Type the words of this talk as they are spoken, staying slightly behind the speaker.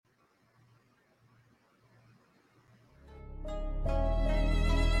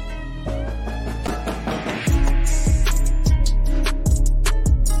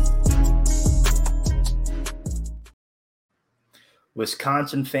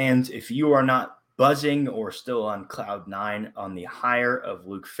Wisconsin fans, if you are not buzzing or still on cloud nine on the hire of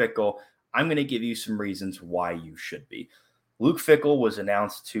Luke Fickell, I'm going to give you some reasons why you should be. Luke Fickell was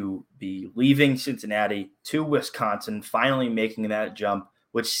announced to be leaving Cincinnati to Wisconsin, finally making that jump,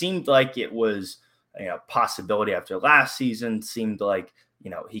 which seemed like it was a possibility after last season. Seemed like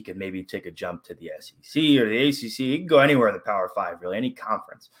he could maybe take a jump to the SEC or the ACC. He could go anywhere in the Power Five, really, any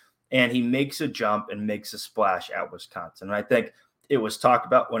conference. And he makes a jump and makes a splash at Wisconsin. And I think it was talked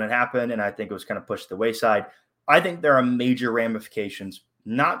about when it happened, and I think it was kind of pushed to the wayside. I think there are major ramifications,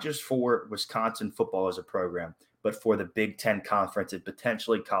 not just for Wisconsin football as a program, but for the Big Ten Conference and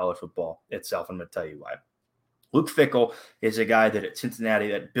potentially college football itself. I'm going to tell you why. Luke Fickell is a guy that at Cincinnati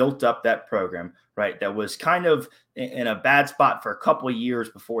that built up that program, right? That was kind of in a bad spot for a couple of years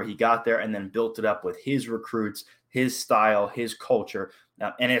before he got there, and then built it up with his recruits, his style, his culture.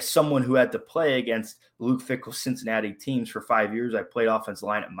 And as someone who had to play against Luke Fickell's Cincinnati teams for 5 years, I played offensive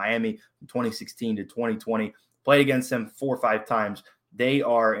line at Miami from 2016 to 2020, played against them 4 or 5 times. They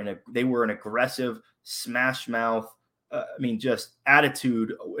were an aggressive, smash mouth, just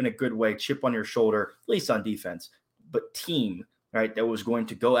attitude in a good way, chip on your shoulder, at least on defense, but team, right, that was going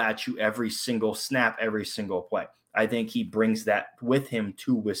to go at you every single snap, every single play. I think he brings that with him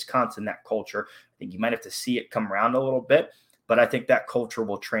to Wisconsin, that culture. I think you might have to see it come around a little bit, but I think that culture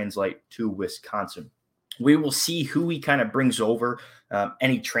will translate to Wisconsin. We will see who he kind of brings over,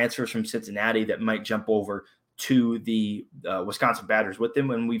 any transfers from Cincinnati that might jump over to the Wisconsin Badgers with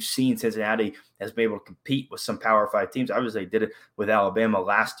them. And we've seen Cincinnati has been able to compete with some Power 5 teams. Obviously, they did it with Alabama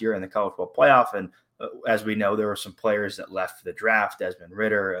last year in the college football playoff. And as we know, there were some players that left for the draft, Desmond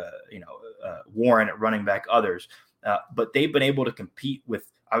Ridder, Warren at running back, others. But they've been able to compete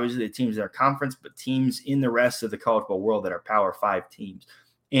with, obviously, the teams in their conference, but teams in the rest of the college football world that are Power 5 teams.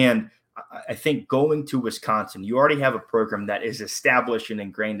 And I think going to Wisconsin, you already have a program that is established and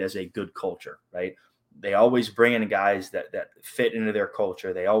ingrained as a good culture, right? They always bring in guys that fit into their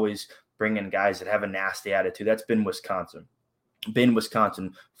culture. They always bring in guys that have a nasty attitude. That's been Wisconsin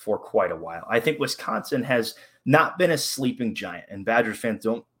for quite a while. I think Wisconsin has not been a sleeping giant, and Badgers fans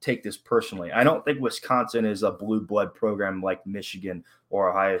don't take this personally. I don't think Wisconsin is a blue blood program like Michigan or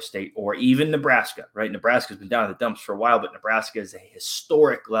Ohio State or even Nebraska, right? Nebraska's been down in the dumps for a while, but Nebraska is a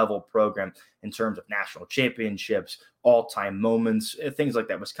historic level program in terms of national championships, all-time moments, things like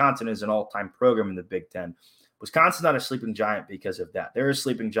that. Wisconsin is an all-time program in the Big Ten. Wisconsin's not a sleeping giant because of that. They're a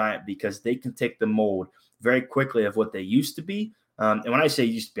sleeping giant because they can take the mold very quickly of what they used to be. And when I say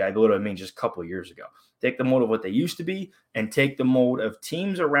used to be, I literally mean just a couple of years ago. Take the mold of what they used to be and take the mold of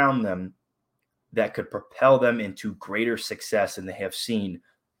teams around them that could propel them into greater success than they have seen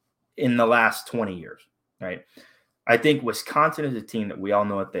in the last 20 years, right? I think Wisconsin is a team that we all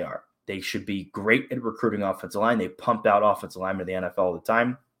know what they are. They should be great at recruiting offensive line. They pump out offensive linemen to the NFL all the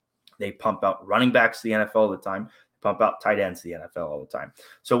time. They pump out running backs to the NFL all the time. They pump out tight ends to the NFL all the time.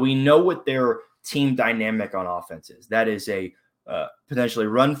 So we know what their team dynamic on offense is. That is a potentially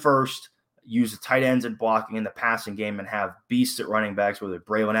run first, use the tight ends and blocking in the passing game, and have beasts at running backs, whether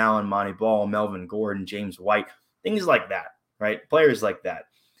Braylon Allen, Monty Ball, Melvin Gordon, James White, things like that, right? Players like that.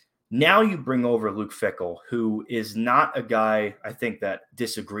 Now you bring over Luke Fickell, who is not a guy, I think, that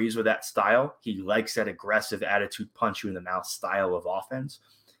disagrees with that style. He likes that aggressive attitude, punch you in the mouth style of offense,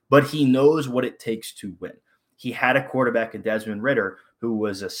 but he knows what it takes to win. He had a quarterback in Desmond Ridder, who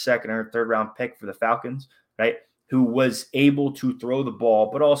was a second or third round pick for the Falcons, right? Who was able to throw the ball,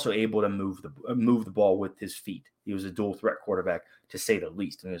 but also able to move the ball with his feet. He was a dual threat quarterback, to say the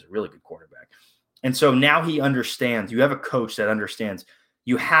least, and he was a really good quarterback. And so now he understands. You have a coach that understands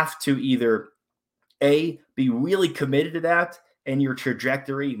you have to either, A, be really committed to that, and your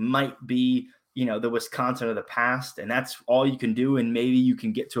trajectory might be, the Wisconsin of the past, and that's all you can do, and maybe you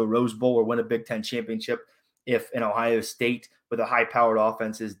can get to a Rose Bowl or win a Big Ten championship if an Ohio State with a high-powered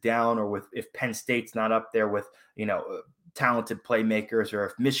offense is down, or if Penn State's not up there with, talented playmakers, or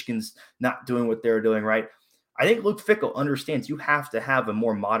if Michigan's not doing what they're doing right. I think Luke Fickell understands you have to have a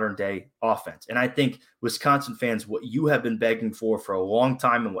more modern-day offense. And I think Wisconsin fans, what you have been begging for a long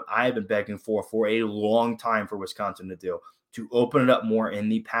time, and what I have been begging for a long time for Wisconsin to do, to open it up more in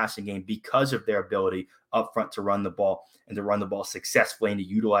the passing game because of their ability up front to run the ball, and to run the ball successfully, and to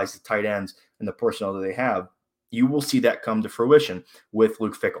utilize the tight ends and the personnel that they have. You will see that come to fruition with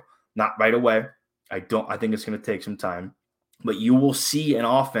Luke Fickell. Not right away. I think it's going to take some time. But you will see an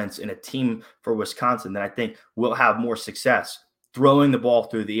offense and a team for Wisconsin that I think will have more success throwing the ball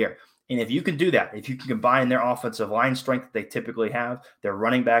through the air. And if you can do that, if you can combine their offensive line strength that they typically have, their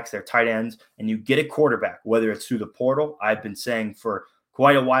running backs, their tight ends, and you get a quarterback, whether it's through the portal, I've been saying for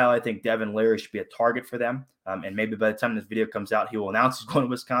quite a while. I think Devin Leary should be a target for them. And maybe by the time this video comes out, he will announce he's going to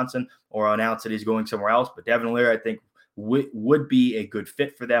Wisconsin or announce that he's going somewhere else. But Devin Leary, I think, would be a good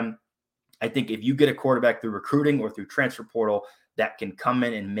fit for them. I think if you get a quarterback through recruiting or through transfer portal that can come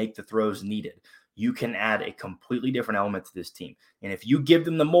in and make the throws needed, you can add a completely different element to this team. And if you give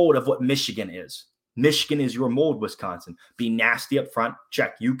them the mold of what Michigan is your mold, Wisconsin. Be nasty up front.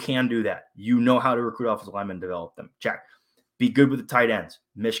 Check. You can do that. You know how to recruit offensive linemen and develop them. Check. Be good with the tight ends.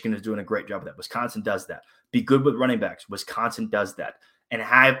 Michigan is doing a great job of that. Wisconsin does that. Be good with running backs. Wisconsin does that. And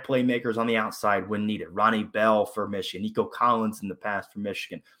have playmakers on the outside when needed. Ronnie Bell for Michigan. Nico Collins in the past for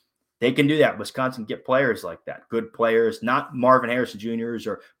Michigan. They can do that. Wisconsin get players like that. Good players, not Marvin Harrison Jr.'s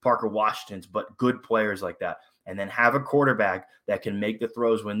or Parker Washington's, but good players like that. And then have a quarterback that can make the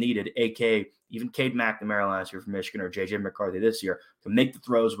throws when needed, a.k.a. even Cade McNamara last year from Michigan or J.J. McCarthy this year, can make the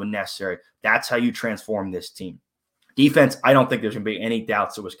throws when necessary. That's how you transform this team. Defense, I don't think there's going to be any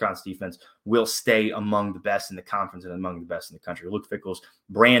doubts that Wisconsin defense will stay among the best in the conference and among the best in the country. Luke Fickell's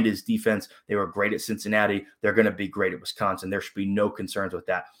brand is defense. They were great at Cincinnati. They're going to be great at Wisconsin. There should be no concerns with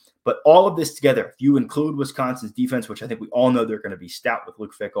that. But all of this together, if you include Wisconsin's defense, which I think we all know they're going to be stout with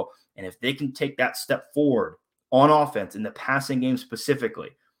Luke Fickell, and if they can take that step forward on offense in the passing game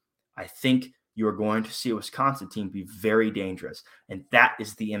specifically, I think you are going to see a Wisconsin team be very dangerous. And that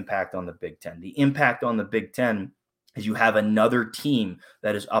is the impact on the Big Ten. The impact on the Big Ten is you have another team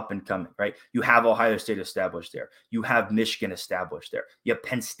that is up and coming, right? You have Ohio State established there. You have Michigan established there. You have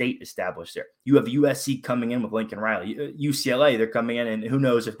Penn State established there. You have USC coming in with Lincoln Riley. UCLA, they're coming in, and who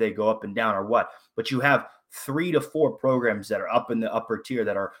knows if they go up and down or what. But you have 3 to 4 programs that are up in the upper tier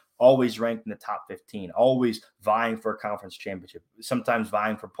that are always ranked in the top 15, always vying for a conference championship, sometimes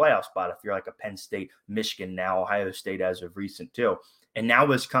vying for playoff spot if you're like a Penn State, Michigan, now Ohio State as of recent too. And now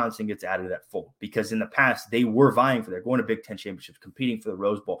Wisconsin gets added to that fold because in the past they were vying for, they're going to Big Ten championships, competing for the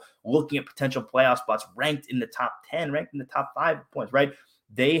Rose Bowl, looking at potential playoff spots, ranked in the top 10, ranked in the top 5 points, right?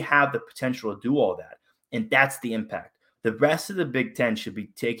 They have the potential to do all that. And that's the impact. The rest of the Big Ten should be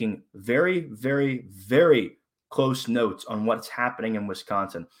taking very, very, very close notes on what's happening in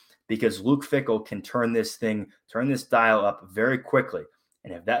Wisconsin because Luke Fickell can turn this dial up very quickly.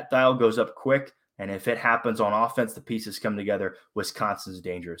 And if that dial goes up quick, and if it happens on offense, the pieces come together, Wisconsin's a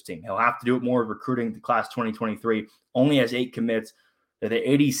dangerous team. He'll have to do it more recruiting. The class 2023 only has 8 commits. They're the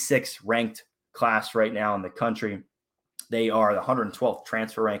 86th ranked class right now in the country. They are the 112th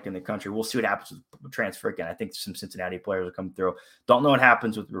transfer rank in the country. We'll see what happens with transfer again. I think some Cincinnati players will come through. Don't know what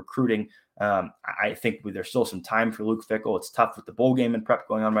happens with recruiting. I think there's still some time for Luke Fickell. It's tough with the bowl game and prep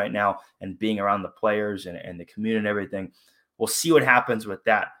going on right now and being around the players and the community and everything. We'll see what happens with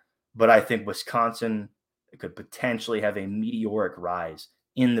that. But I think Wisconsin could potentially have a meteoric rise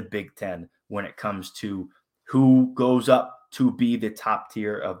in the Big Ten when it comes to who goes up to be the top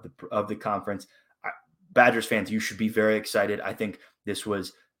tier of the conference. Badgers fans, you should be very excited. I think this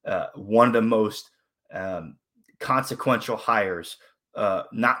was one of the most consequential hires,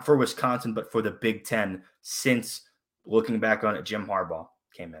 not for Wisconsin, but for the Big Ten since looking back on it, Jim Harbaugh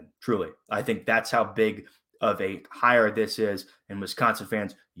came in. Truly, I think that's how big of a hire this is. And Wisconsin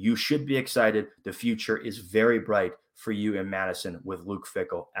fans, you should be excited. The future is very bright for you in Madison with Luke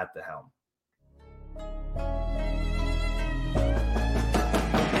Fickell at the helm.